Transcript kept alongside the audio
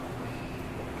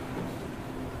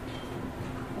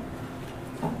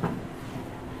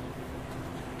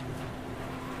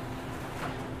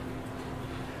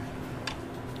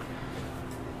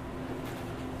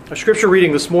Our scripture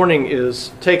reading this morning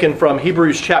is taken from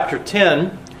Hebrews chapter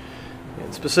 10,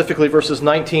 and specifically verses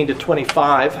 19 to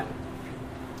 25.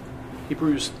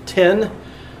 Hebrews 10,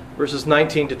 verses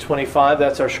 19 to 25.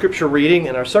 That's our scripture reading,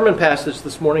 and our sermon passage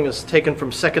this morning is taken from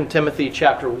 2 Timothy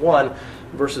chapter 1,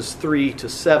 verses 3 to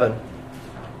 7.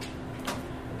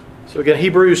 So again,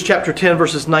 Hebrews chapter 10,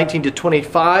 verses 19 to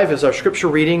 25 is our scripture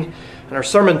reading, and our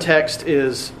sermon text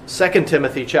is 2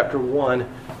 Timothy chapter 1,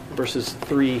 verses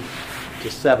 3 to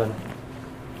 7.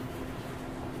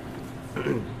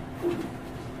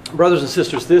 Brothers and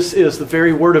sisters, this is the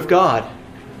very Word of God.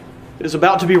 It is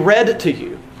about to be read to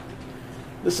you.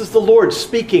 This is the Lord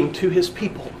speaking to His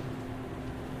people.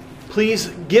 Please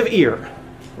give ear,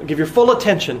 give your full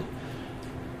attention.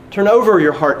 Turn over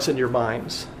your hearts and your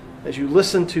minds as you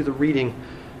listen to the reading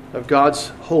of God's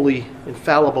holy,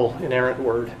 infallible, inerrant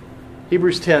Word.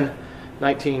 Hebrews 10,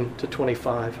 19 to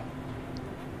 25.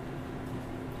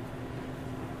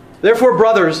 Therefore,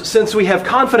 brothers, since we have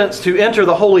confidence to enter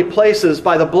the holy places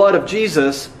by the blood of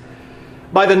Jesus,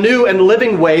 by the new and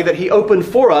living way that He opened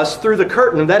for us through the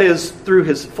curtain, that is, through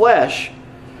His flesh,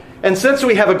 and since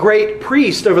we have a great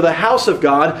priest over the house of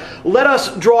God, let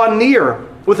us draw near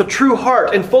with a true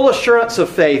heart and full assurance of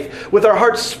faith, with our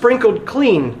hearts sprinkled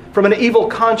clean from an evil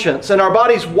conscience and our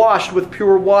bodies washed with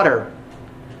pure water.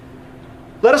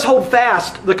 Let us hold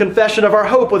fast the confession of our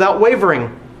hope without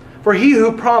wavering, for He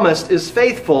who promised is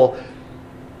faithful.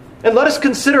 And let us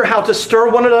consider how to stir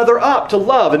one another up to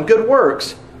love and good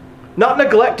works, not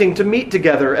neglecting to meet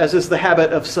together as is the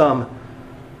habit of some,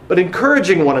 but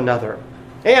encouraging one another,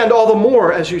 and all the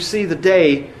more as you see the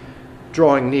day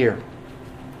drawing near.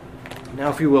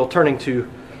 Now, if you will, turning to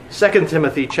 2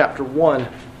 Timothy chapter 1,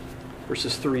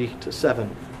 verses 3 to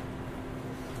 7.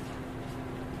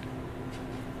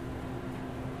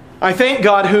 I thank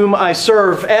God whom I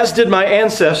serve, as did my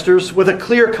ancestors, with a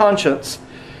clear conscience,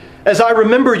 as I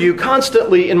remember you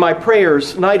constantly in my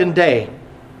prayers night and day.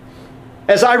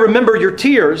 As I remember your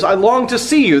tears, I long to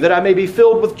see you, that I may be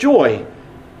filled with joy.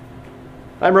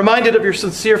 I'm reminded of your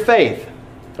sincere faith,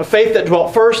 a faith that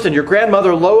dwelt first in your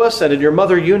grandmother Lois and in your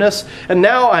mother Eunice, and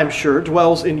now, I'm sure,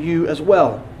 dwells in you as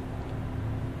well.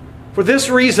 For this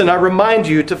reason, I remind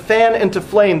you to fan into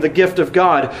flame the gift of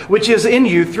God, which is in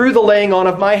you through the laying on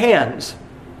of my hands.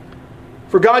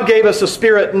 For God gave us a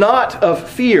spirit not of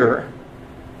fear,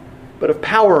 but of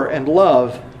power and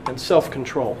love and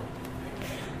self-control.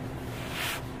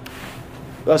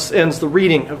 Thus ends the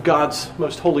reading of God's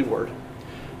most holy word.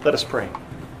 Let us pray.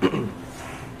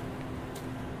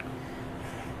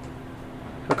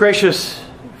 Our gracious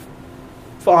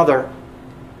Father,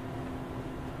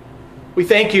 we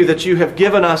thank you that you have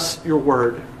given us your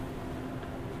word.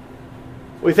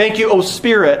 We thank you, O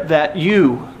Spirit, that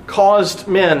you caused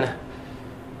men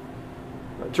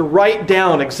to write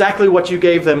down exactly what you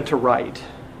gave them to write.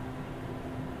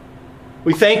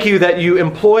 We thank you that you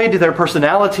employed their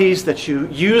personalities, that you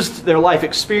used their life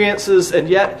experiences, and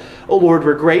yet, O Lord,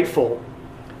 we're grateful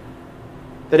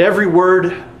that every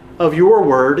word of your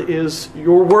word is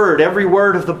your word. Every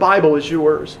word of the Bible is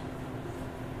yours.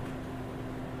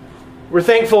 We're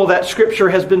thankful that Scripture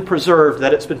has been preserved,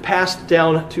 that it's been passed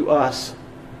down to us.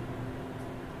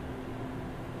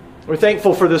 We're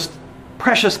thankful for this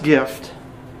precious gift.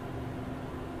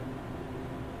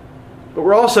 But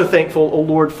we're also thankful, O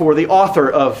Lord, for the author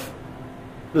of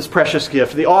this precious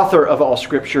gift, the author of all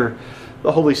Scripture,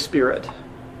 the Holy Spirit.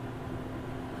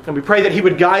 And we pray that He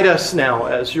would guide us now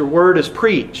as your word is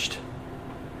preached.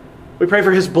 We pray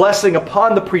for His blessing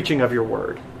upon the preaching of your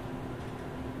word.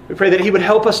 We pray that He would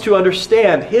help us to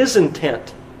understand His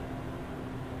intent.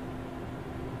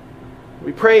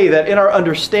 We pray that in our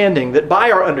understanding, that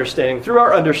by our understanding, through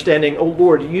our understanding, O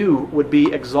Lord, you would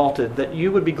be exalted, that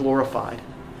you would be glorified.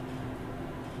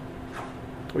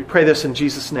 We pray this in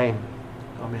Jesus' name.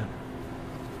 Amen.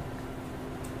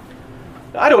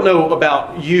 I don't know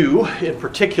about you in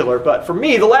particular, but for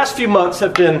me, the last few months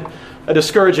have been a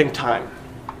discouraging time.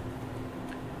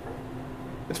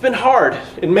 It's been hard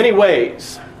in many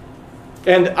ways.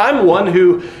 And I'm one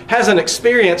who hasn't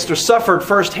experienced or suffered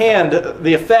firsthand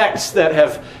the effects that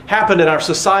have happened in our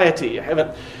society. I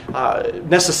haven't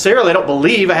necessarily, I don't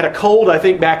believe, I had a cold, I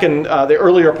think, back in the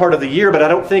earlier part of the year, but I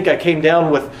don't think I came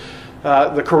down with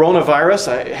the coronavirus.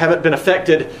 I haven't been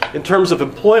affected in terms of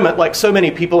employment like so many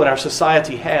people in our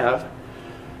society have.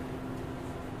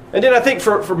 And then I think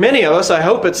for many of us, I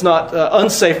hope it's not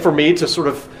unsafe for me to sort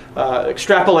of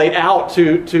extrapolate out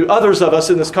to others of us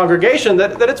in this congregation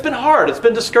that it's been hard, it's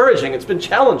been discouraging, it's been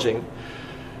challenging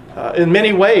in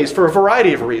many ways for a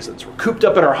variety of reasons. We're cooped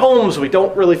up in our homes, we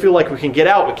don't really feel like we can get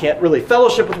out, we can't really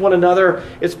fellowship with one another.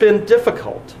 It's been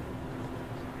difficult.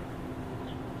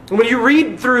 When you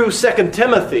read through 2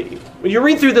 Timothy, when you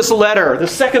read through this letter, the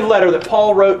second letter that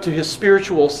Paul wrote to his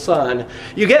spiritual son,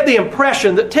 you get the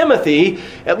impression that Timothy,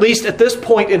 at least at this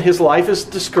point in his life, is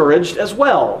discouraged as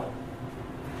well.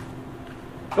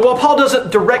 And while Paul doesn't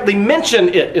directly mention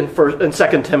it in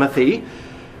 2 Timothy,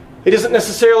 he doesn't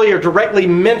necessarily or directly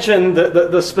mention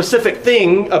the specific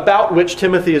thing about which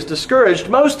Timothy is discouraged.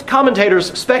 Most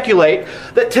commentators speculate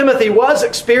that Timothy was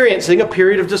experiencing a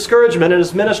period of discouragement in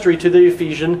his ministry to the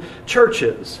Ephesian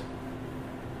churches.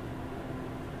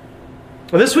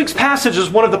 Now, this week's passage is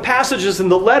one of the passages in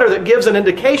the letter that gives an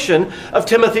indication of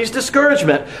Timothy's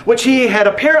discouragement, which he had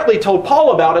apparently told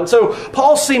Paul about. And so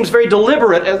Paul seems very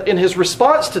deliberate in his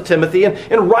response to Timothy and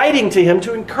in writing to him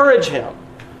to encourage him,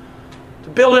 to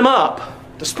build him up,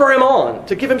 to spur him on,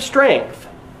 to give him strength.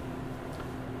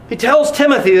 He tells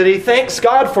Timothy that he thanks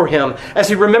God for him as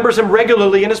he remembers him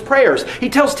regularly in his prayers. He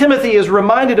tells Timothy he is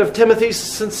reminded of Timothy's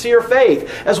sincere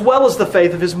faith, as well as the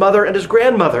faith of his mother and his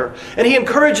grandmother. And he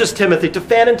encourages Timothy to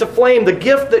fan into flame the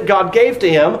gift that God gave to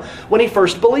him when he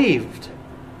first believed.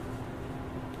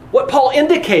 What Paul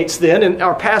indicates then in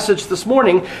our passage this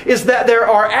morning is that there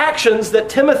are actions that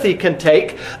Timothy can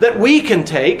take, that we can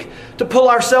take, to pull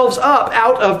ourselves up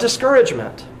out of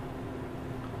discouragement.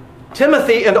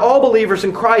 Timothy and all believers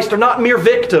in Christ are not mere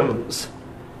victims.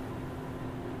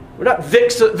 We're not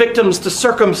victims to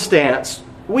circumstance.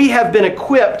 We have been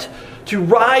equipped to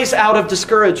rise out of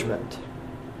discouragement.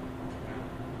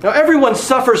 Now, everyone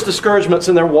suffers discouragements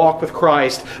in their walk with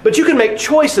Christ, but you can make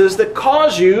choices that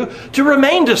cause you to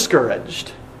remain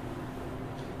discouraged.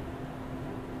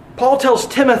 Paul tells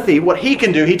Timothy what he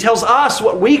can do. He tells us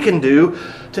what we can do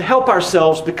to help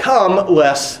ourselves become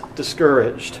less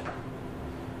discouraged.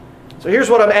 So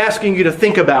here's what I'm asking you to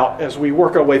think about as we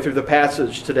work our way through the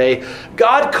passage today.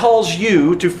 God calls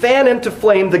you to fan into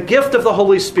flame the gift of the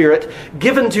Holy Spirit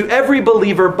given to every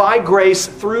believer by grace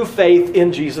through faith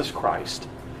in Jesus Christ.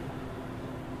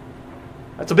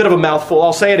 That's a bit of a mouthful.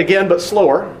 I'll say it again, but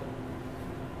slower.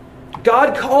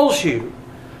 God calls you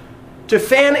to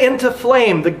fan into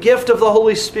flame the gift of the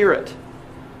Holy Spirit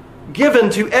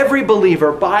given to every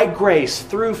believer by grace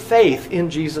through faith in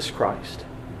Jesus Christ.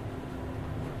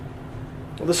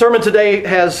 The sermon today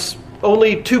has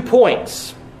only 2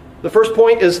 points. The first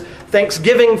point is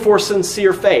thanksgiving for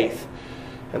sincere faith.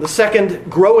 And the second,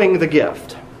 growing the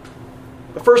gift.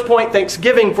 The first point,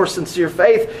 thanksgiving for sincere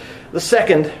faith. The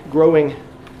second, growing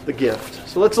the gift.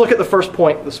 So let's look at the first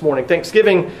point this morning,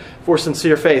 thanksgiving for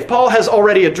sincere faith. Paul has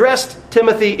already addressed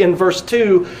Timothy in verse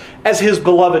 2 as his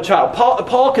beloved child.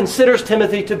 Paul considers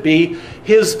Timothy to be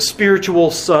his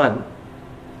spiritual son.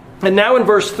 And now in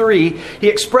verse 3, he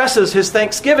expresses his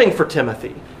thanksgiving for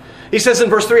Timothy. He says in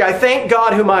verse 3, I thank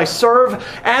God whom I serve,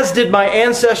 as did my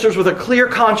ancestors with a clear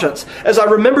conscience, as I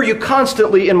remember you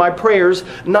constantly in my prayers,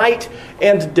 night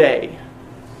and day.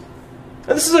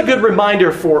 And this is a good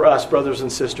reminder for us, brothers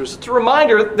and sisters. It's a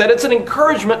reminder that it's an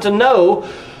encouragement to know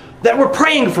that we're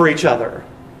praying for each other.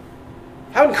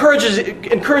 How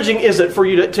encouraging is it for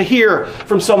you to hear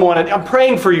from someone, I'm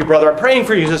praying for you, brother, I'm praying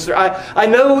for you, sister. I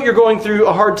know you're going through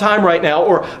a hard time right now,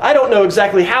 or I don't know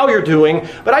exactly how you're doing,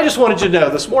 but I just wanted you to know,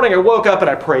 this morning I woke up and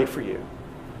I prayed for you.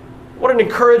 What an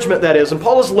encouragement that is. And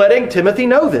Paul is letting Timothy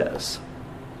know this.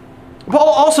 Paul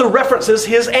also references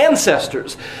his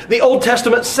ancestors, the Old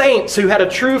Testament saints who had a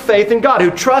true faith in God,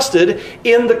 who trusted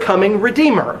in the coming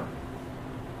Redeemer.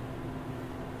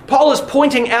 Paul is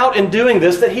pointing out in doing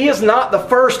this that he is not the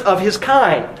first of his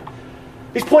kind.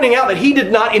 He's pointing out that he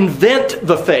did not invent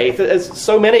the faith. As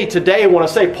so many today want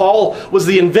to say, Paul was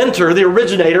the inventor, the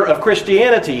originator of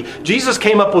Christianity. Jesus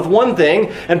came up with one thing,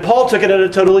 and Paul took it in a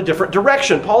totally different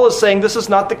direction. Paul is saying this is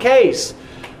not the case.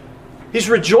 He's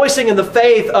rejoicing in the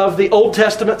faith of the Old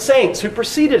Testament saints who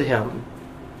preceded him.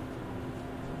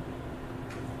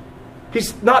 He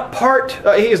is not part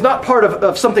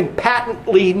of something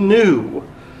patently new.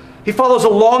 He follows a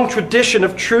long tradition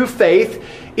of true faith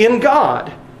in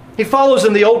God. He follows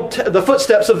in the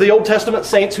footsteps of the Old Testament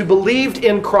saints who believed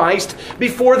in Christ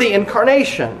before the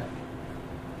incarnation.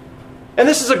 And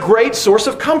this is a great source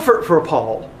of comfort for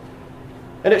Paul.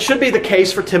 And it should be the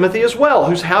case for Timothy as well,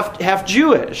 who's half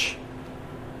Jewish.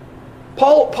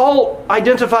 Paul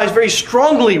identifies very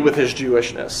strongly with his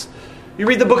Jewishness. You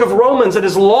read the book of Romans and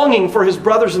is longing for his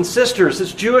brothers and sisters,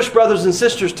 his Jewish brothers and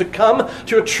sisters, to come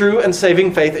to a true and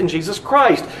saving faith in Jesus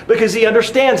Christ. Because he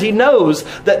understands, he knows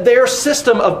that their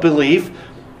system of belief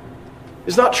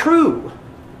is not true.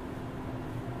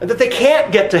 And that they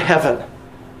can't get to heaven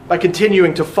by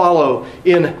continuing to follow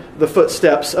in the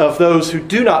footsteps of those who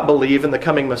do not believe in the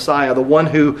coming Messiah, the one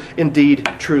who indeed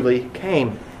truly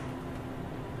came.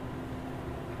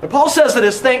 And Paul says that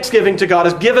his thanksgiving to God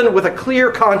is given with a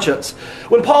clear conscience.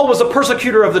 When Paul was a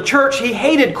persecutor of the church, he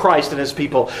hated Christ and his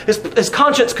people. His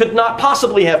conscience could not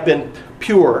possibly have been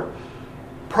pure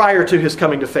prior to his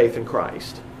coming to faith in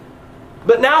Christ.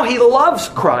 But now he loves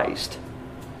Christ.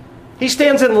 He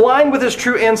stands in line with his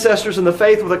true ancestors in the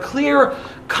faith with a clear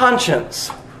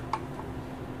conscience.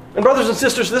 And brothers and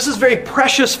sisters, this is very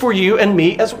precious for you and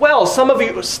me as well. Some of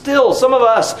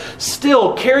us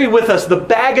still carry with us the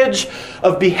baggage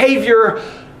of behavior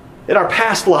in our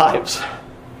past lives.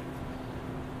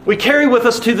 We carry with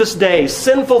us to this day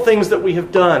sinful things that we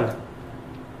have done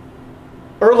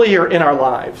earlier in our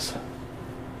lives.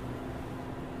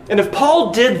 And if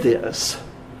Paul did this,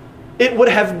 it would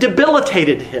have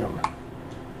debilitated him.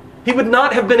 He would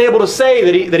not have been able to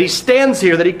say that he stands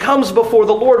here, that he comes before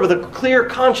the Lord with a clear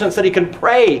conscience, that he can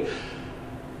pray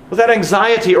without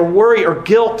anxiety or worry or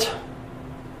guilt.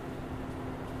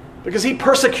 Because he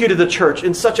persecuted the church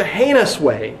in such a heinous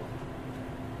way.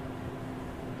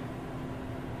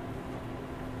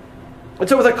 And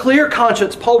so with a clear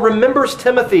conscience, Paul remembers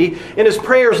Timothy in his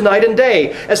prayers night and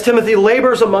day as Timothy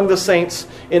labors among the saints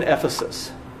in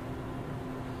Ephesus.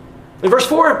 In verse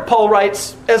 4, Paul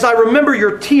writes, "As I remember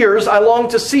your tears, I long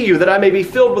to see you, that I may be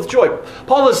filled with joy."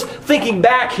 Paul is thinking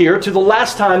back here to the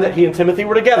last time that he and Timothy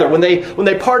were together, when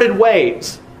they parted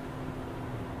ways.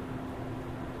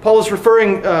 Paul is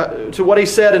referring to what he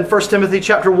said in 1 Timothy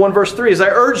chapter 1, verse 3. "As I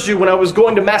urged you when I was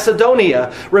going to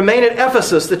Macedonia, remain at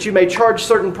Ephesus, that you may charge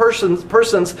certain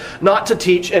persons not to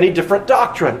teach any different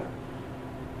doctrine."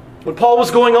 When Paul was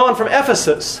going on from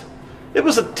Ephesus, it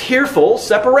was a tearful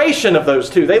separation of those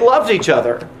two. They loved each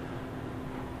other.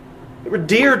 They were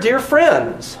dear, dear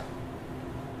friends.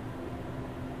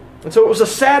 And so it was a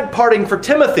sad parting for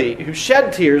Timothy, who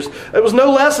shed tears. It was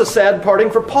no less a sad parting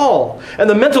for Paul. And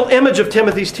the mental image of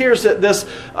Timothy's tears at this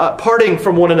parting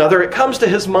from one another, it comes to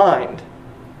his mind.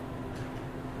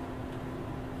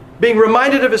 Being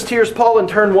reminded of his tears, Paul in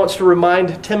turn wants to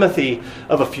remind Timothy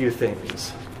of a few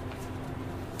things.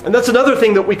 And that's another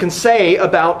thing that we can say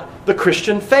about the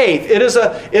Christian faith. It is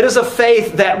a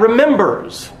faith that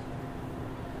remembers.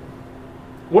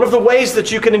 One of the ways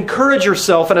that you can encourage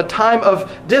yourself in a time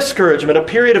of discouragement, a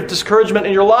period of discouragement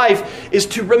in your life, is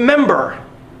to remember.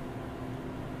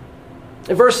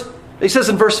 He says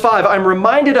in verse 5, "I'm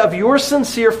reminded of your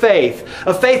sincere faith,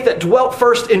 a faith that dwelt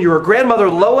first in your grandmother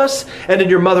Lois and in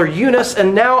your mother Eunice,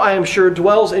 and now I am sure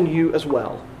dwells in you as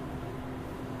well."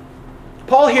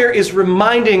 Paul here is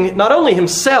reminding not only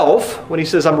himself, when he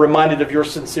says, "I'm reminded of your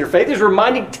sincere faith," he's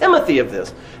reminding Timothy of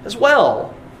this as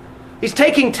well. He's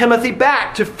taking Timothy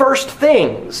back to first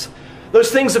things, those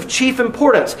things of chief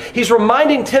importance. He's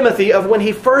reminding Timothy of when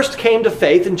he first came to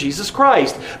faith in Jesus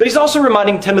Christ. But he's also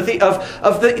reminding Timothy of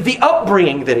the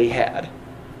upbringing that he had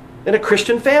in a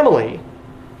Christian family.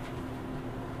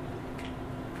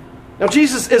 Now,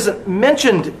 Jesus isn't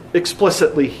mentioned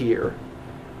explicitly here.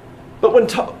 But when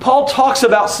Paul talks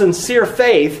about sincere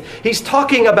faith, he's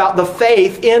talking about the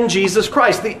faith in Jesus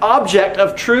Christ. The object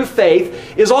of true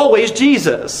faith is always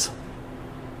Jesus.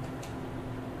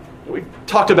 We've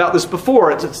talked about this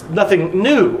before. It's nothing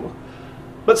new.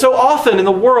 But so often in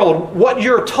the world, what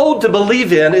you're told to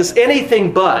believe in is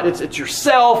anything but. It's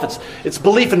yourself. It's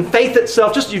belief in faith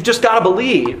itself. You've just got to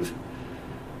believe.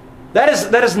 That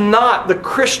is not the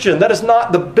Christian, that is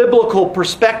not the biblical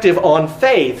perspective on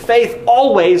faith. Faith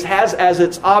always has as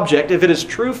its object, if it is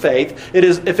true faith,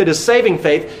 if it is saving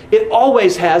faith, it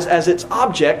always has as its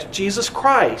object Jesus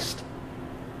Christ.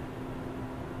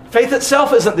 Faith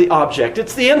itself isn't the object,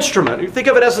 it's the instrument. You think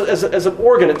of it as an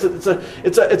organ,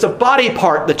 it's a body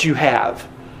part that you have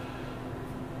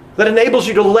that enables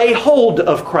you to lay hold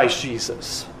of Christ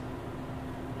Jesus.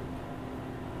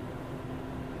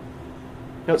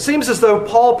 Now, it seems as though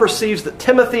Paul perceives that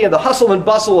Timothy, in the hustle and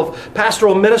bustle of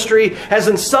pastoral ministry, has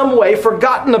in some way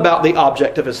forgotten about the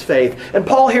object of his faith. And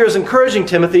Paul here is encouraging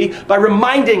Timothy by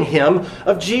reminding him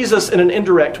of Jesus in an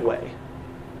indirect way.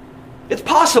 It's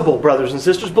possible, brothers and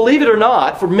sisters, believe it or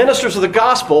not, for ministers of the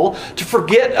gospel to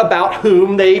forget about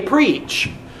whom they preach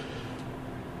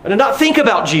and to not think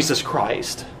about Jesus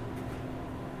Christ.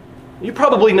 You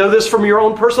probably know this from your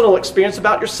own personal experience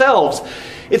about yourselves.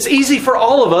 It's easy for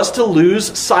all of us to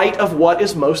lose sight of what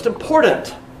is most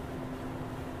important.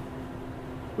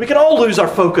 We can all lose our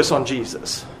focus on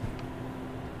Jesus.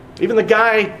 Even the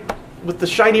guy with the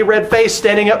shiny red face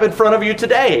standing up in front of you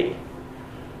today.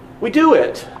 We do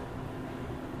it.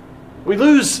 We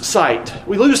lose sight.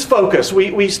 We lose focus.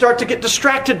 We start to get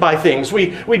distracted by things.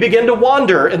 We begin to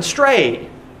wander and stray.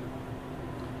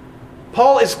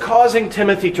 Paul is causing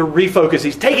Timothy to refocus.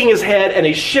 He's taking his head and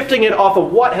he's shifting it off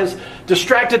of what has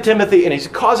distracted Timothy, and he's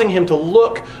causing him to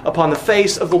look upon the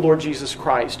face of the Lord Jesus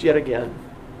Christ yet again.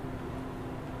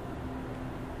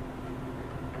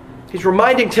 He's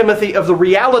reminding Timothy of the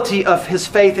reality of his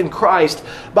faith in Christ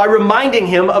by reminding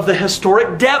him of the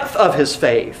historic depth of his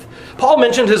faith. Paul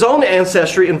mentioned his own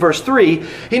ancestry in verse 3.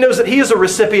 He knows that he is a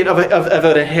recipient of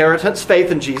an inheritance,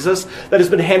 faith in Jesus, that has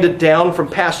been handed down from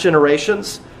past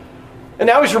generations. And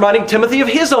now he's reminding Timothy of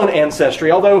his own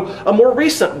ancestry, although a more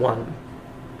recent one.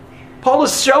 Paul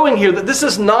is showing here that this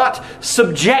is not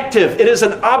subjective. It is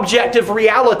an objective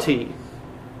reality.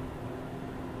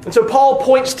 And so Paul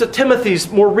points to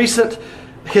Timothy's more recent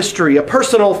history, a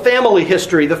personal family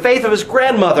history, the faith of his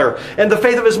grandmother and the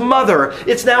faith of his mother.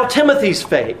 It's now Timothy's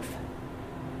faith.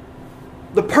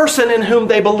 The person in whom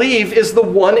they believe is the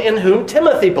one in whom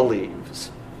Timothy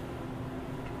believes.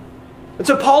 And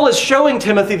so Paul is showing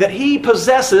Timothy that he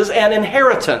possesses an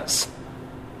inheritance.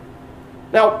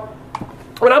 Now,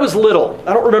 when I was little,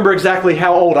 I don't remember exactly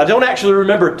how old. I don't actually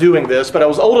remember doing this, but I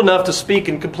was old enough to speak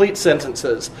in complete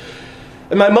sentences.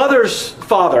 And my mother's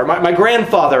father, my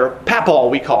grandfather, Papal,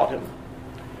 we called him.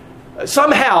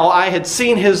 Somehow I had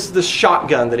seen this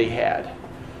shotgun that he had.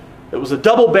 It was a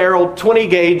double-barreled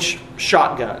 20-gauge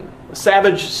shotgun, a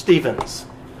Savage Stevens.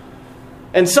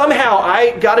 And somehow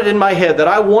I got it in my head that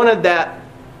I wanted that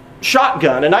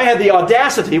shotgun. And I had the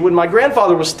audacity, when my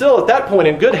grandfather was still at that point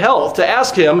in good health, to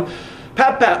ask him,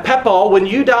 Papal, when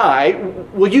you die,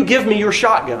 will you give me your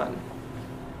shotgun?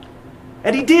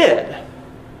 And he did.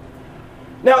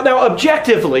 Now,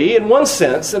 objectively, in one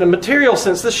sense, in a material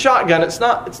sense, this shotgun, it's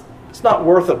not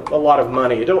worth a lot of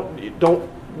money.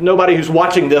 Nobody who's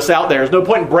watching this out there, there's no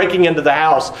point in breaking into the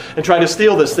house and trying to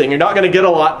steal this thing. You're not going to get a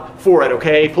lot for it,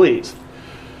 okay? Please.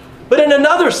 But in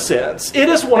another sense, it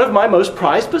is one of my most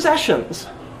prized possessions.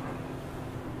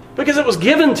 Because it was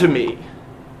given to me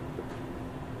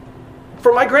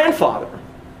from my grandfather.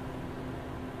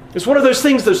 It's one of those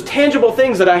things, those tangible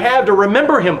things that I have to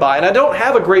remember him by. And I don't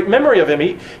have a great memory of him.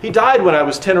 He died when I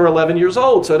was 10 or 11 years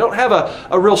old. So I don't have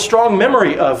a real strong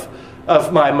memory of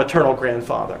my maternal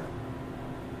grandfather.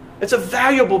 It's a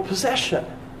valuable possession.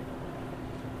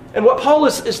 And what Paul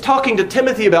is talking to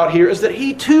Timothy about here is that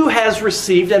he too has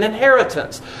received an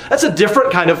inheritance. That's a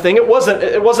different kind of thing. It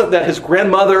wasn't that his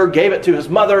grandmother gave it to his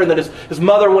mother and then his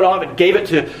mother went off and gave it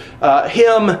to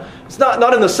him. It's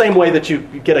not in the same way that you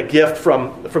get a gift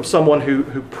from someone who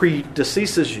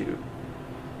predeceases you.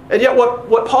 And yet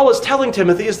what Paul is telling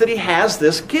Timothy is that he has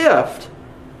this gift.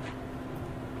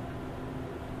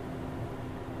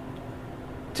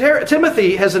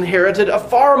 Timothy has inherited a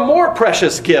far more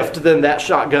precious gift than that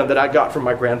shotgun that I got from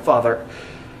my grandfather.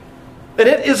 And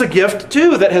it is a gift,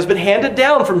 too, that has been handed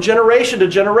down from generation to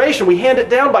generation. We hand it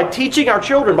down by teaching our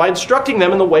children, by instructing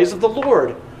them in the ways of the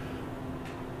Lord,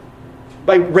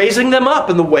 by raising them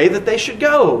up in the way that they should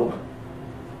go,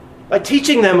 by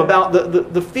teaching them about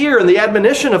the fear and the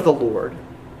admonition of the Lord.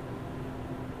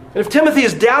 And if Timothy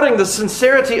is doubting the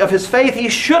sincerity of his faith, he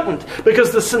shouldn't,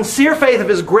 because the sincere faith of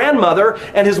his grandmother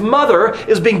and his mother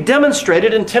is being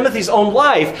demonstrated in Timothy's own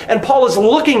life. And Paul is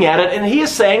looking at it and he is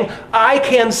saying, I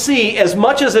can see as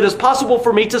much as it is possible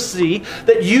for me to see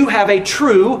that you have a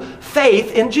true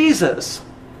faith in Jesus.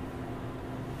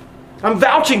 I'm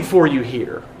vouching for you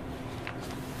here.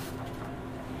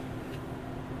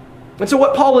 And so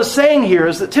what Paul is saying here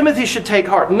is that Timothy should take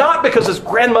heart, not because his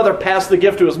grandmother passed the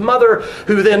gift to his mother,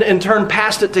 who then in turn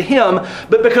passed it to him,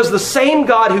 but because the same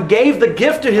God who gave the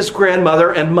gift to his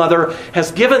grandmother and mother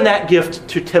has given that gift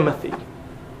to Timothy.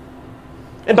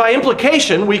 And by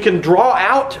implication, we can draw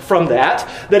out from that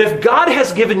if God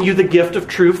has given you the gift of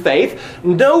true faith,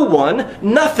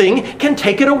 nothing can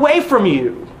take it away from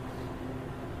you.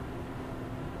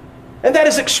 And that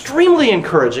is extremely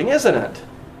encouraging, isn't it?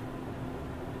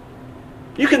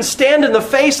 You can stand in the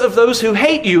face of those who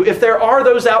hate you if there are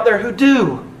those out there who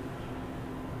do.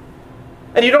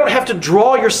 And you don't have to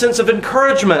draw your sense of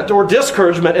encouragement or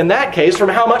discouragement in that case from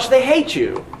how much they hate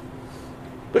you.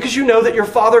 Because you know that your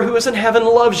Father who is in heaven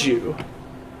loves you.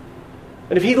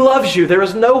 And if He loves you, there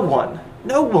is no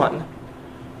one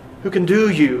who can do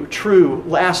you true,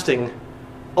 lasting,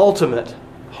 ultimate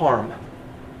harm.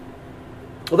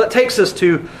 Well, that takes us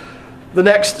to the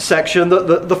next section,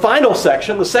 the final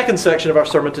section, the second section of our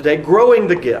sermon today, growing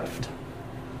the gift.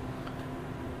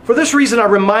 For this reason, I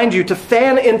remind you to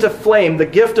fan into flame the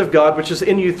gift of God which is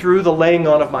in you through the laying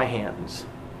on of my hands.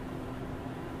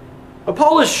 Now,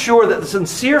 Paul is sure that the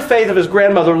sincere faith of his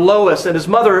grandmother Lois and his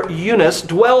mother Eunice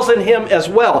dwells in him as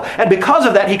well. And because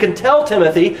of that, he can tell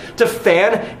Timothy to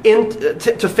fan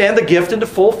the gift into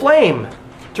full flame.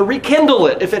 to rekindle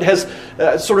it if it has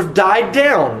sort of died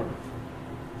down.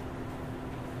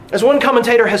 As one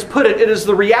commentator has put it, it is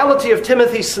the reality of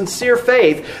Timothy's sincere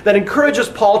faith that encourages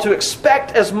Paul to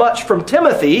expect as much from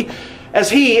Timothy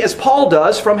as Paul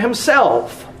does from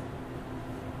himself.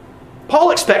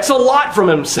 Paul expects a lot from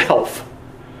himself.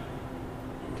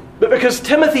 But because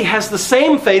Timothy has the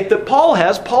same faith that Paul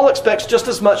has, Paul expects just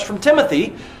as much from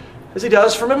Timothy as he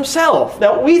does from himself.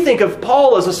 Now, we think of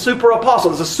Paul as a super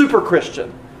apostle, as a super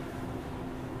Christian.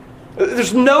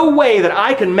 There's no way that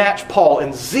I can match Paul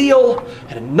in zeal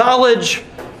and in knowledge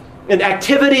and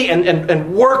activity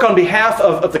and work on behalf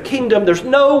of the kingdom. There's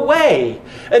no way.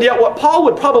 And yet what Paul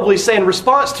would probably say in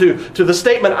response to the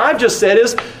statement I've just said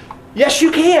is, yes,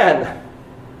 you can.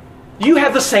 You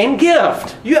have the same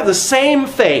gift. You have the same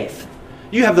faith.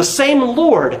 You have the same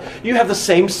Lord. You have the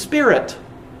same Spirit.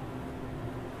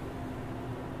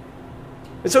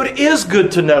 And so it is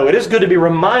good to know, it is good to be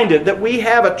reminded that we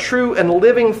have a true and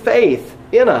living faith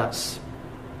in us.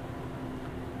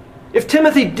 If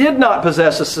Timothy did not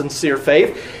possess a sincere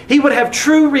faith, he would have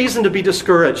true reason to be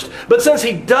discouraged. But since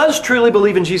he does truly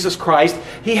believe in Jesus Christ,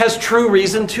 he has true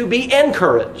reason to be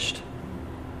encouraged.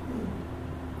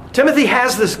 Timothy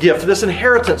has this gift, this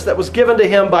inheritance that was given to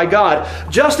him by God,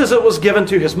 just as it was given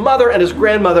to his mother and his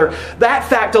grandmother. That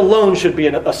fact alone should be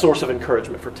a source of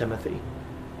encouragement for Timothy.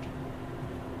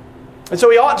 And so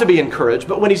he ought to be encouraged,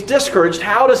 but when he's discouraged,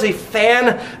 how does he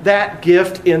fan that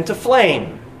gift into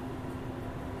flame?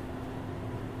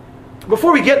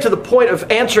 Before we get to the point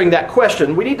of answering that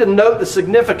question, we need to note the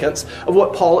significance of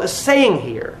what Paul is saying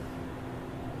here.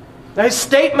 Now, his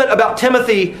statement about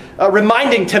Timothy,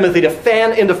 reminding Timothy to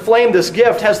fan into flame this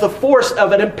gift, has the force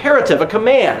of an imperative, a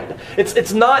command.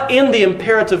 It's not in the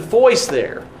imperative voice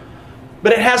there,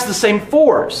 but it has the same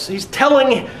force. He's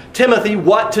telling Timothy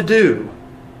what to do.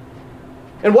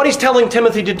 And what he's telling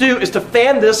Timothy to do is to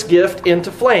fan this gift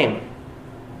into flame.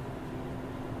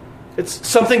 It's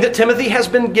something that Timothy has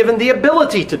been given the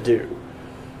ability to do.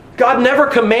 God never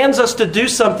commands us to do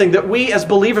something that we as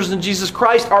believers in Jesus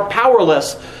Christ are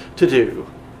powerless to do.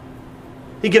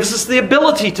 He gives us the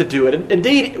ability to do it.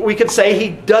 Indeed, we could say He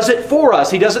does it for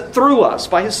us. He does it through us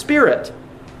by His Spirit.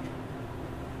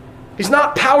 He's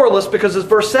not powerless because, as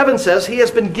verse 7 says, He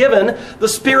has been given the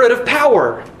Spirit of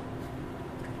power.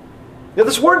 Now,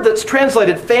 this word that's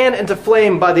translated fan into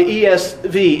flame by the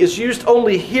ESV is used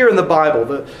only here in the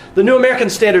Bible. The New American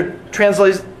Standard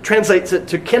translates it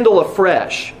to kindle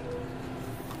afresh.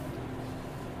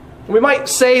 We might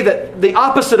say that the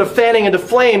opposite of fanning into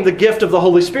flame, the gift of the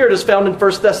Holy Spirit, is found in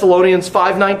 1 Thessalonians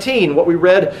 5:19, what we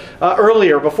read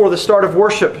earlier before the start of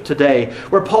worship today,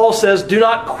 where Paul says, "Do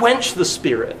not quench the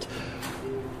Spirit."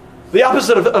 The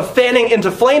opposite of fanning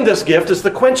into flame this gift is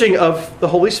the quenching of the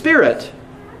Holy Spirit.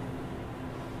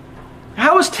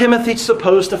 How is Timothy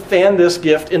supposed to fan this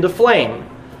gift into flame?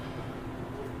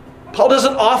 Paul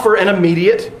doesn't offer an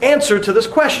immediate answer to this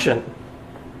question.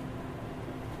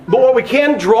 But what we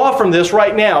can draw from this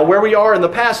right now, where we are in the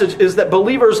passage, is that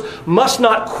believers must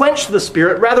not quench the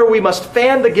Spirit. Rather, we must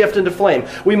fan the gift into flame.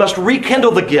 We must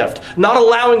rekindle the gift, not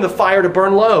allowing the fire to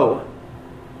burn low.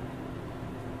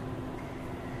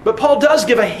 But Paul does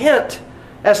give a hint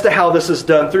as to how this is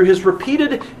done through his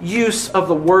repeated use of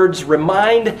the words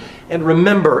remind and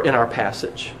remember in our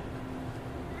passage.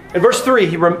 In verse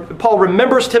 3, Paul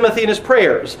remembers Timothy in his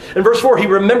prayers. In verse 4, he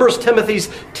remembers Timothy's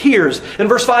tears. In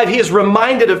verse 5, he is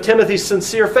reminded of Timothy's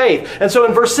sincere faith. And so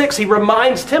in verse 6, he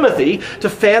reminds Timothy to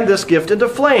fan this gift into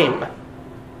flame.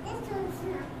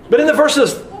 But in the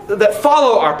verses that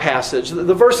follow our passage,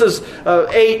 the verses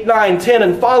 8, 9, 10,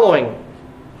 and following,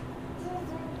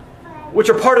 which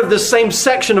are part of this same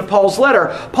section of Paul's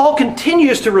letter, Paul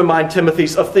continues to remind Timothy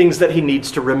of things that he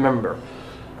needs to remember.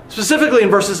 Specifically in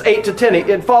verses 8 to 10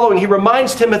 and following, he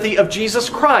reminds Timothy of Jesus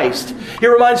Christ. He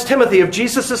reminds Timothy of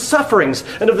Jesus' sufferings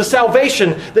and of the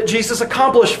salvation that Jesus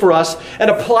accomplished for us and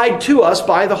applied to us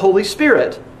by the Holy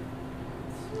Spirit.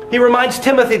 He reminds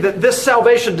Timothy that this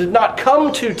salvation did not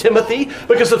come to Timothy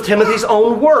because of Timothy's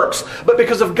own works, but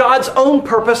because of God's own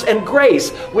purpose and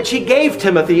grace, which He gave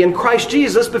Timothy in Christ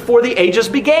Jesus before the ages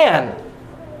began.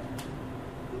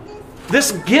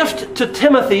 This gift to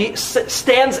Timothy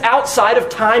stands outside of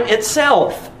time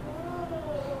itself.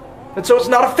 And so it's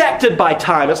not affected by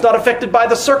time. It's not affected by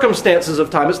the circumstances of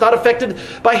time. It's not affected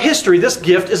by history. This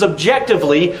gift is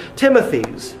objectively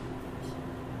Timothy's.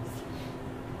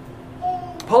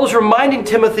 Paul is reminding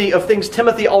Timothy of things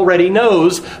Timothy already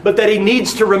knows, but that he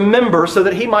needs to remember so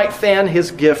that he might fan his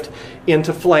gift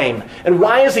into flame. And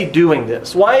why is he doing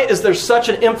this? Why is there such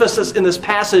an emphasis in this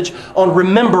passage on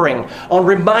remembering, on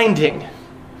reminding?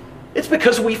 It's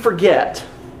because we forget.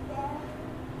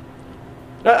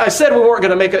 Now, I said we weren't going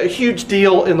to make a huge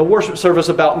deal in the worship service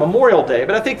about Memorial Day,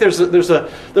 but I think there's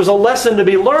a lesson to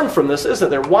be learned from this, isn't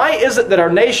there? Why is it that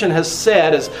our nation has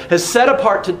set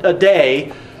apart a day,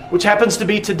 which happens to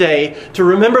be today, to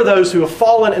remember those who have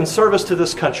fallen in service to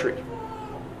this country?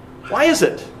 Why is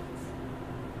it?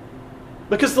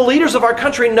 Because the leaders of our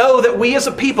country know that we as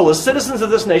a people, as citizens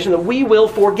of this nation, that we will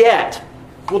forget.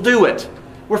 We'll do it.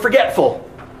 We're forgetful.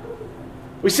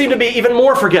 We seem to be even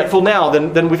more forgetful now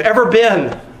than we've ever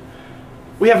been.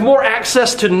 We have more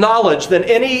access to knowledge than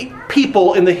any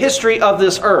people in the history of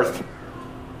this earth.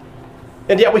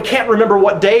 And yet we can't remember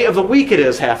what day of the week it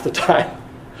is half the time.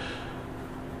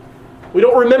 We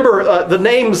don't remember the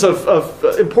names of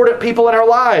important people in our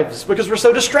lives because we're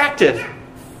so distracted.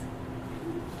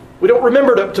 We don't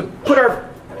remember to put our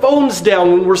phones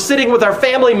down when we're sitting with our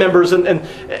family members and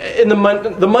in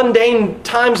the mundane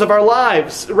times of our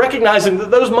lives, recognizing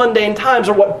that those mundane times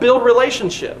are what build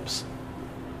relationships.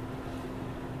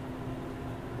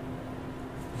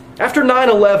 After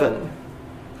 9/11,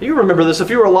 you remember this if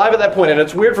you were alive at that point, and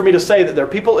it's weird for me to say that there are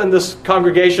people in this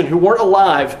congregation who weren't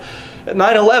alive at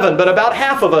 9/11, but about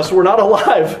half of us were not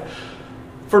alive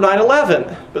for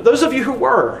 9/11. But those of you who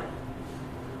were,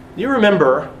 you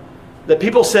remember that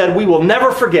people said, we will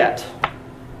never forget.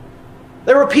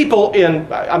 There were people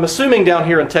I'm assuming down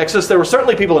here in Texas, there were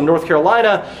certainly people in North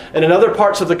Carolina and in other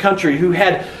parts of the country who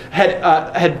had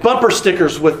bumper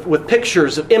stickers with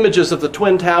pictures of images of the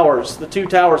Twin Towers, the two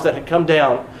towers that had come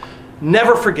down.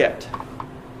 Never forget.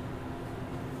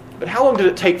 But how long did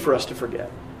it take for us to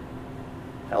forget?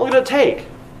 How long did it take?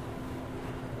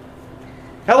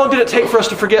 How long did it take for us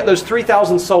to forget those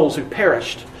 3,000 souls who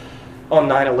perished on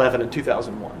 9/11 in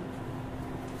 2001?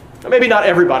 Now, maybe not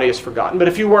everybody is forgotten, but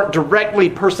if you weren't directly,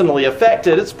 personally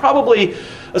affected, it's probably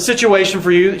a situation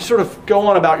for you. You sort of go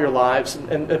on about your lives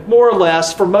and more or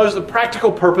less, for most of the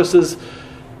practical purposes,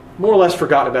 more or less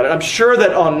forgotten about it. I'm sure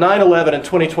that on 9/11 in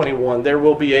 2021, there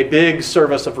will be a big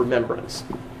service of remembrance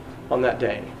on that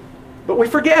day. But we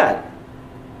forget.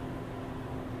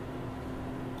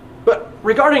 But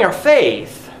regarding our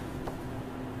faith,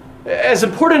 as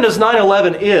important as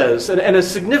 9/11 is, and as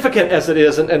significant as it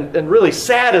is, and really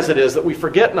sad as it is that we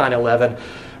forget 9/11,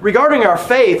 regarding our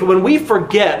faith, when we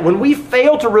forget, when we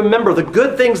fail to remember the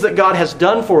good things that God has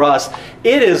done for us,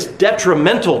 it is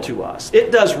detrimental to us.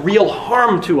 It does real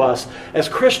harm to us as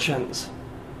Christians.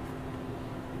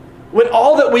 When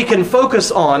all that we can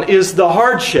focus on is the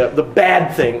hardship, the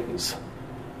bad things,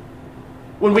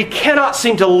 when we cannot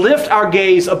seem to lift our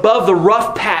gaze above the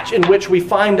rough patch in which we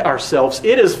find ourselves,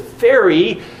 it is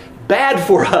very bad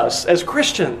for us as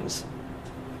Christians.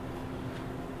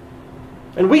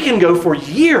 And we can go for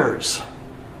years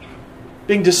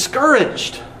being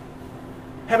discouraged,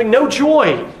 having no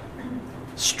joy,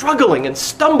 struggling and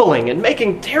stumbling and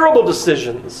making terrible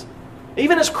decisions,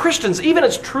 even as Christians, even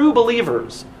as true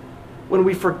believers, when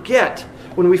we forget,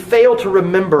 when we fail to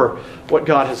remember what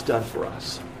God has done for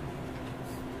us.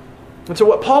 And so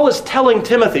what Paul is telling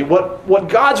Timothy, what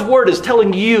God's Word is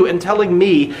telling you and telling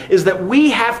me, is that we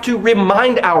have to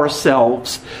remind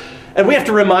ourselves, and we have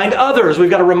to remind others, we've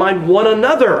got to remind one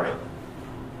another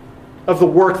of the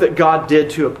work that God did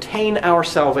to obtain our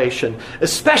salvation,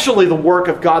 especially the work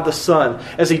of God the Son,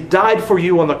 as He died for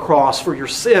you on the cross for your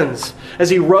sins,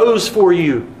 as He rose for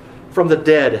you from the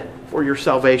dead for your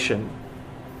salvation.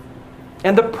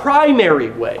 And the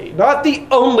primary way, not the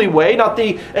only way, not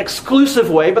the exclusive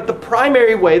way, but the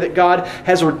primary way that God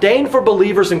has ordained for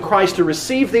believers in Christ to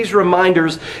receive these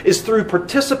reminders is through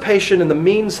participation in the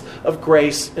means of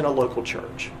grace in a local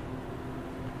church.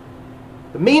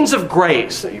 The means of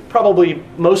grace, you're probably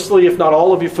mostly, if not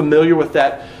all of you, familiar with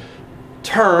that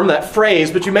term, that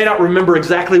phrase, but you may not remember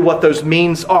exactly what those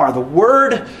means are. The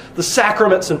Word, the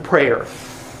sacraments, and prayer.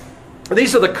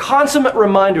 These are the consummate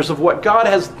reminders of what God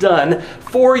has done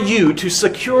for you to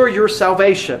secure your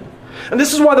salvation. And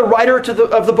this is why the writer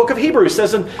of the book of Hebrews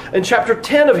says in chapter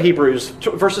 10 of Hebrews,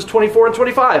 verses 24 and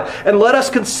 25, "And let us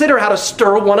consider how to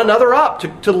stir one another up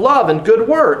to love and good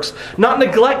works, not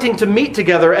neglecting to meet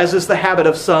together as is the habit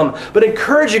of some, but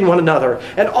encouraging one another,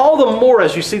 and all the more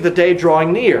as you see the day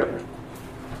drawing near."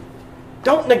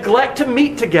 Don't neglect to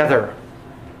meet together.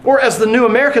 Or as the New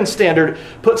American Standard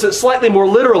puts it slightly more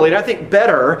literally, and I think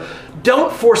better,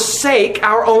 don't forsake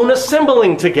our own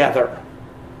assembling together.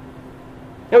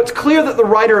 Now it's clear that the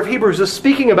writer of Hebrews is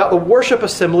speaking about the worship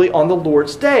assembly on the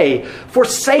Lord's Day.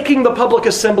 Forsaking the public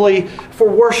assembly for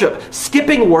worship.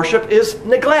 Skipping worship is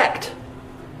neglect.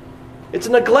 It's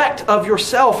a neglect of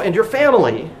yourself and your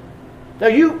family. Now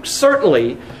you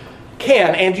certainly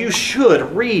can and you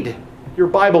should read your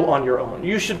Bible on your own.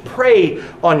 You should pray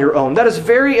on your own. That is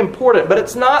very important, but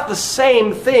it's not the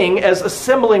same thing as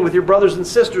assembling with your brothers and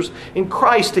sisters in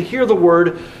Christ to hear the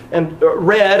Word and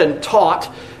read and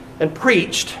taught and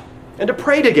preached and to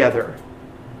pray together.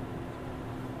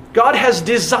 God has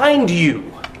designed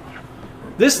you.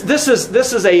 This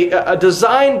is a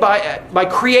design by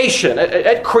creation.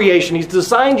 At creation, He's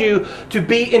designed you to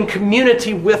be in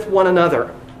community with one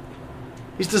another.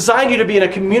 He's designed you to be in a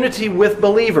community with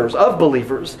believers, of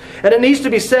believers. And it needs to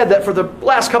be said that for the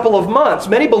last couple of months,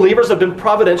 many believers have been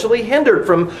providentially hindered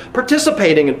from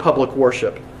participating in public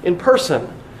worship in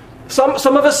person. Some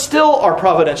of us still are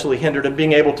providentially hindered in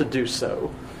being able to do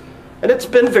so. And it's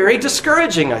been very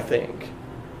discouraging, I think.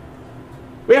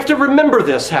 We have to remember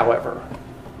this, however.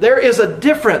 There is a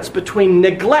difference between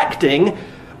neglecting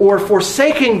or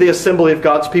forsaking the assembly of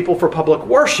God's people for public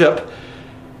worship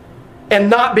and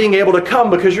not being able to come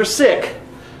because you're sick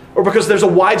or because there's a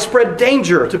widespread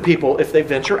danger to people if they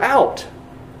venture out.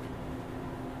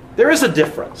 There is a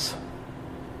difference.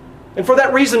 And for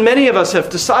that reason, many of us have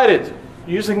decided,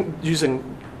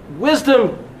 using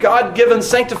wisdom, God-given,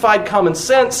 sanctified common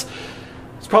sense,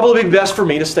 it's probably best for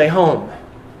me to stay home.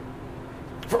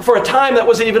 For a time, that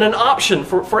wasn't even an option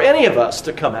for any of us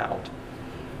to come out.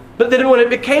 But then when it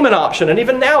became an option, and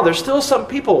even now, there's still some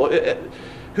people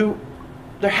who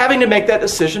they're having to make that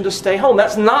decision to stay home.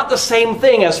 That's not the same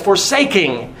thing as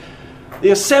forsaking the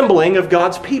assembling of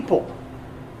God's people.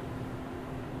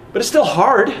 But it's still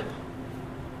hard.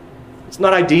 It's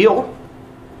not ideal.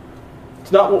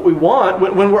 It's not what we want.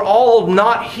 When we're all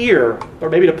not here, or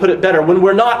maybe to put it better, when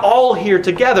we're not all here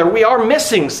together, we are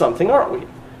missing something, aren't we?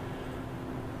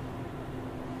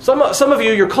 Some of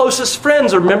you, your closest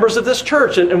friends, are members of this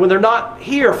church, and when they're not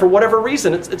here for whatever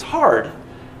reason, it's hard,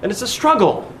 and it's a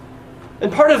struggle.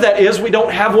 And part of that is we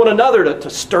don't have one another to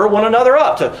stir one another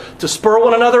up, to spur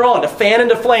one another on, to fan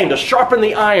into flame, to sharpen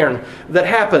the iron that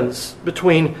happens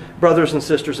between brothers and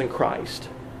sisters in Christ.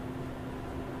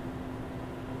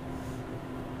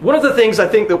 One of the things I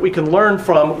think that we can learn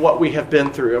from what we have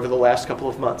been through over the last couple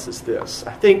of months is this.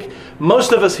 I think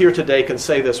most of us here today can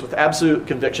say this with absolute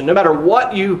conviction. No matter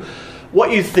what you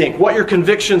think, what your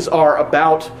convictions are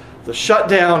about the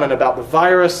shutdown and about the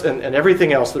virus and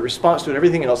everything else, the response to it,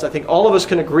 everything else, I think all of us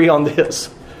can agree on this.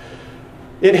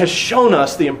 It has shown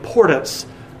us the importance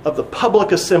of the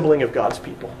public assembling of God's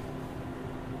people.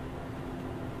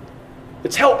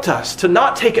 It's helped us to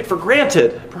not take it for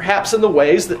granted, perhaps in the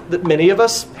ways that many of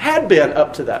us had been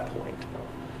up to that point.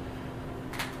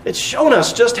 It's shown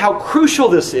us just how crucial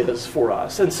this is for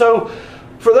us. And so,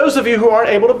 for those of you who aren't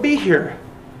able to be here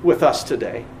with us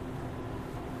today,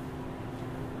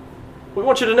 we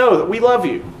want you to know that we love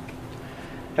you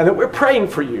and that we're praying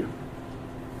for you.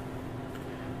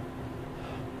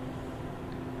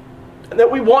 And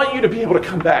that we want you to be able to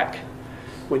come back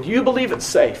when you believe it's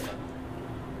safe.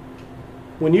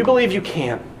 When you believe you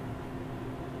can.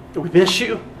 We miss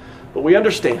you, but we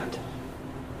understand.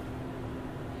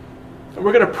 And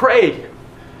we're going to pray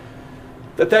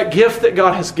that gift that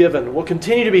God has given will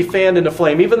continue to be fanned into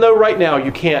flame, even though right now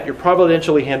you can't. You're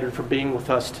providentially hindered from being with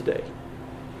us today.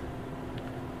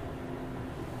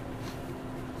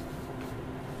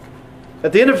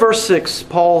 At the end of verse 6,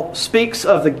 Paul speaks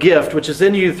of the gift which is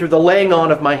in you through the laying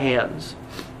on of my hands.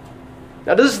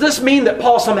 Now, does this mean that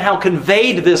Paul somehow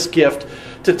conveyed this gift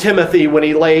to Timothy when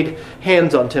he laid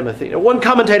hands on Timothy? Now, one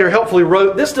commentator helpfully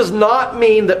wrote, this does not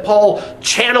mean that Paul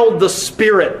channeled the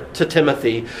Spirit to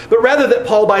Timothy, but rather that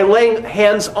Paul, by laying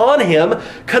hands on him,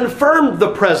 confirmed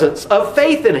the presence of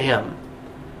faith in him,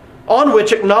 on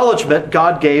which acknowledgement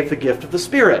God gave the gift of the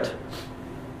Spirit.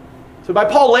 So by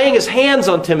Paul laying his hands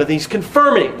on Timothy, he's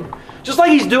confirming, just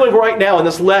like he's doing right now in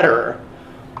this letter,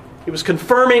 he was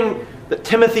confirming that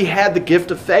Timothy had the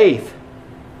gift of faith.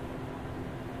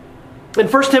 In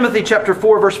 1 Timothy chapter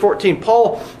 4, verse 14,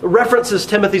 Paul references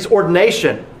Timothy's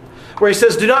ordination, where he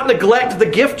says, do not neglect the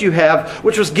gift you have,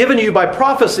 which was given you by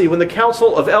prophecy when the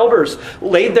council of elders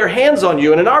laid their hands on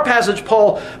you. And in our passage,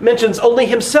 Paul mentions only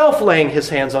himself laying his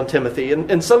hands on Timothy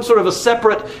in some sort of a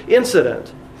separate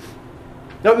incident.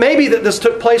 Now, it may be that this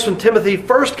took place when Timothy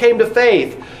first came to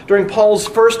faith during Paul's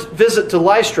first visit to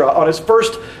Lystra on his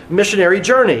first missionary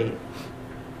journey.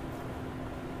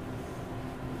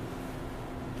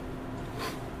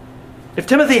 If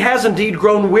Timothy has indeed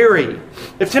grown weary,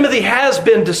 if Timothy has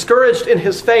been discouraged in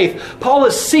his faith, Paul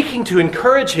is seeking to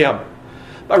encourage him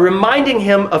by reminding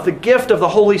him of the gift of the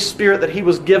Holy Spirit that he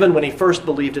was given when he first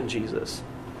believed in Jesus.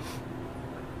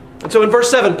 And so in verse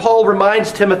 7, Paul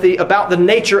reminds Timothy about the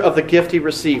nature of the gift he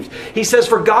received. He says,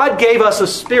 for God gave us a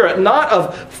spirit not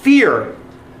of fear,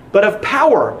 but of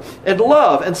power and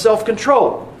love and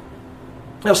self-control.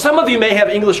 Now, some of you may have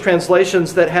English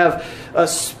translations that have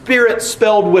Spirit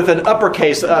spelled with an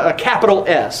uppercase, a capital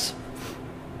S.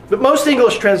 But most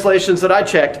English translations that I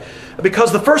checked,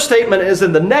 because the first statement is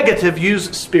in the negative, use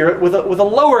Spirit with a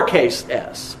lowercase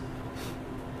s.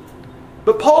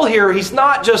 But Paul here, he's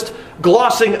not just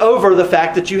glossing over the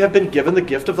fact that you have been given the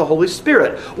gift of the Holy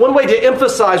Spirit. One way to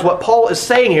emphasize what Paul is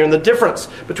saying here and the difference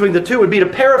between the two would be to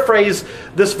paraphrase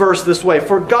this verse this way.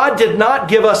 For God did not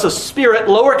give us a spirit,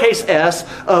 lowercase s,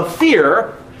 of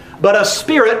fear, but a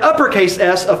spirit, uppercase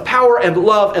s, of power and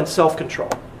love and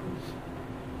self-control.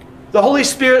 The Holy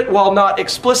Spirit, while not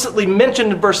explicitly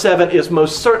mentioned in verse 7, is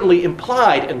most certainly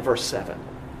implied in verse 7.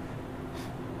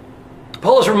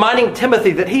 Paul is reminding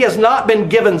Timothy that he has not been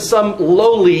given some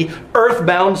lowly,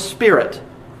 earthbound spirit.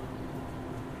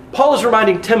 Paul is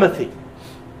reminding Timothy,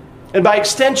 and by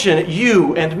extension,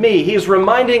 you and me, he is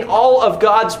reminding all of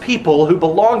God's people who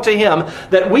belong to him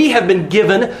that we have been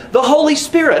given the Holy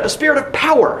Spirit, a spirit of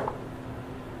power,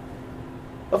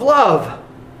 of love,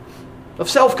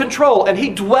 of self-control, and he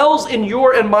dwells in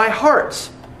your and my hearts.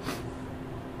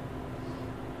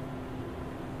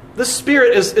 This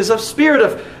spirit is a spirit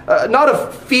of, not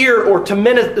of fear or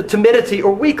timidity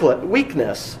or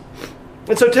weakness.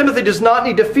 And so Timothy does not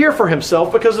need to fear for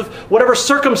himself because of whatever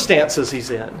circumstances he's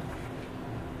in.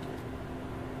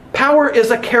 Power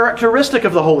is a characteristic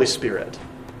of the Holy Spirit.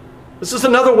 This is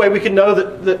another way we can know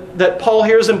that Paul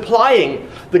here is implying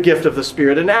the gift of the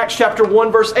Spirit. In Acts chapter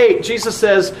 1, verse 8, Jesus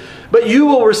says, "But you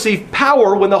will receive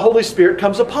power when the Holy Spirit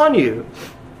comes upon you."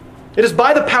 It is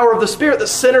by the power of the Spirit that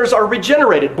sinners are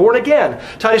regenerated, born again.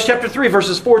 Titus chapter 3,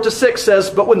 verses 4 to 6 says,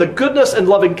 "But when the goodness and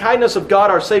loving kindness of God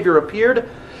our Savior appeared,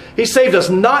 He saved us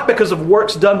not because of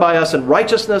works done by us in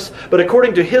righteousness, but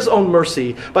according to His own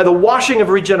mercy, by the washing of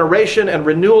regeneration and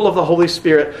renewal of the Holy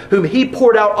Spirit, whom He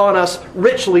poured out on us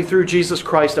richly through Jesus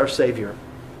Christ our Savior."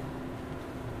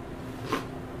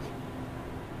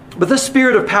 But this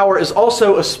spirit of power is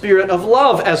also a spirit of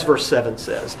love, as verse 7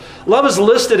 says. Love is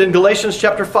listed in Galatians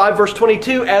chapter 5, verse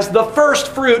 22 as the first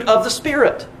fruit of the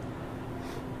Spirit.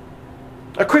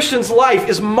 A Christian's life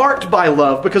is marked by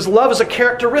love because love is a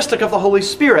characteristic of the Holy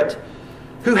Spirit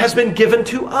who has been given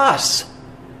to us.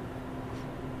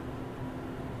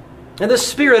 And this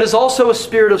spirit is also a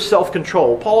spirit of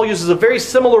self-control. Paul uses a very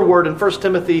similar word in 1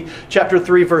 Timothy chapter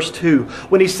 3, verse 2,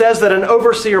 when he says that an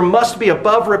overseer must be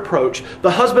above reproach,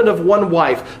 the husband of one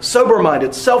wife,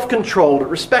 sober-minded, self-controlled,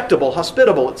 respectable,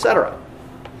 hospitable, etc.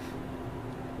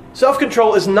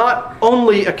 Self-control is not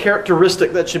only a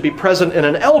characteristic that should be present in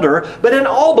an elder, but in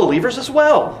all believers as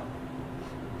well.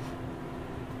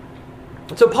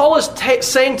 So Paul is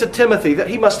saying to Timothy that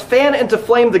he must fan into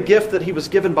flame the gift that he was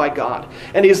given by God.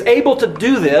 And he is able to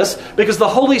do this because the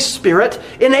Holy Spirit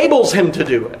enables him to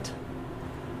do it.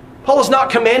 Paul is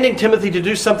not commanding Timothy to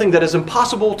do something that is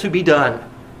impossible to be done.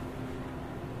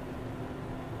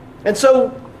 And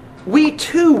so we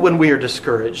too, when we are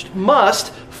discouraged,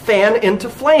 must fan into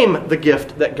flame the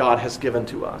gift that God has given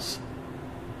to us.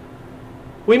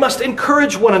 We must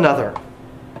encourage one another.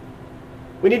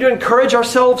 We need to encourage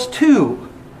ourselves too.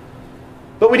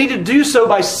 But we need to do so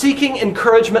by seeking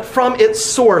encouragement from its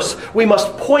source. We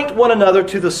must point one another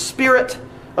to the Spirit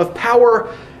of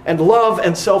power and love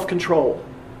and self-control,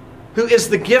 who is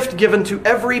the gift given to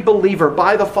every believer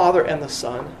by the Father and the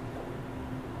Son.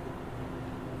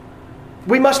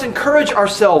 We must encourage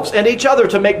ourselves and each other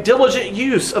to make diligent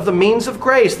use of the means of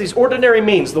grace, these ordinary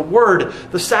means, the Word,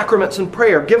 the sacraments, and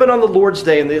prayer given on the Lord's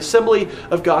Day in the assembly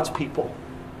of God's people.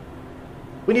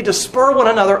 We need to spur one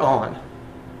another on.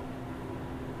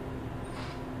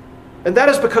 And that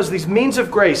is because these means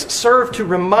of grace serve to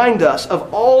remind us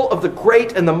of all of the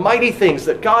great and the mighty things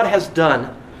that God has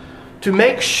done to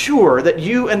make sure that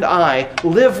you and I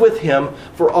live with Him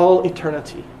for all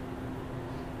eternity.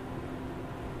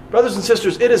 Brothers and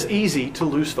sisters, it is easy to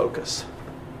lose focus.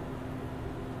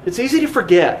 It's easy to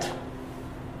forget.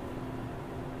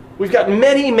 We've got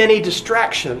many, many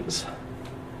distractions.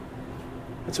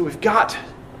 And so we've got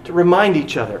to remind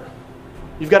each other.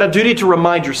 You've got a duty to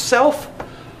remind yourself.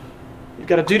 You've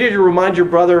got a duty to remind your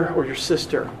brother or your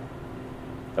sister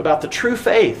about the true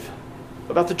faith,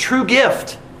 about the true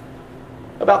gift,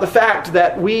 about the fact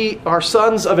that we are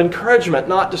sons of encouragement,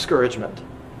 not discouragement.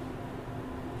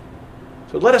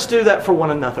 So let us do that for one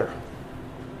another.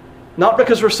 Not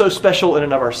because we're so special in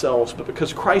and of ourselves, but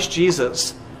because Christ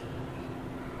Jesus,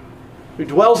 who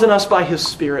dwells in us by His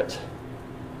Spirit,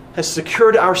 has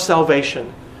secured our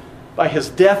salvation by His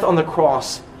death on the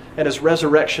cross and His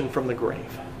resurrection from the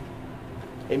grave.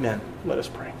 Amen. Let us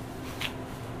pray.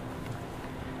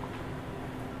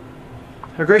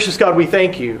 Our gracious God, we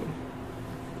thank You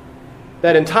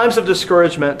that in times of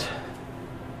discouragement,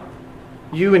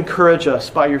 you encourage us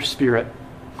by your Spirit.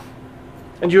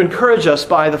 And you encourage us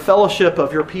by the fellowship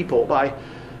of your people, by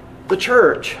the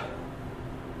church.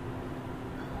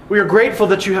 We are grateful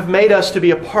that you have made us to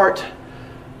be a part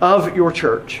of your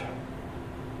church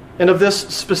and of this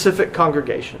specific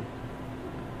congregation.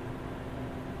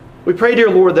 We pray, dear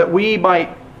Lord, that we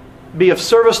might be of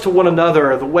service to one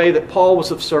another the way that Paul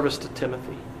was of service to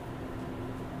Timothy.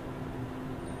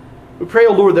 We pray,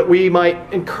 O Lord, that we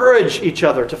might encourage each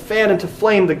other to fan and to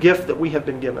flame the gift that we have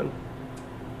been given.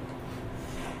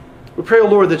 We pray, O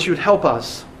Lord, that you would help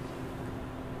us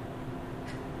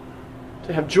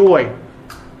to have joy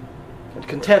and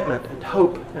contentment and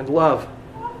hope and love.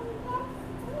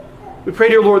 We pray,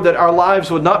 dear Lord, that our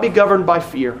lives would not be governed by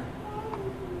fear,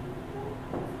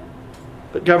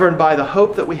 but governed by the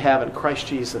hope that we have in Christ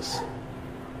Jesus.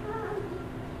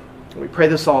 And we pray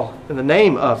this all in the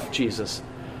name of Jesus.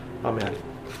 Amen.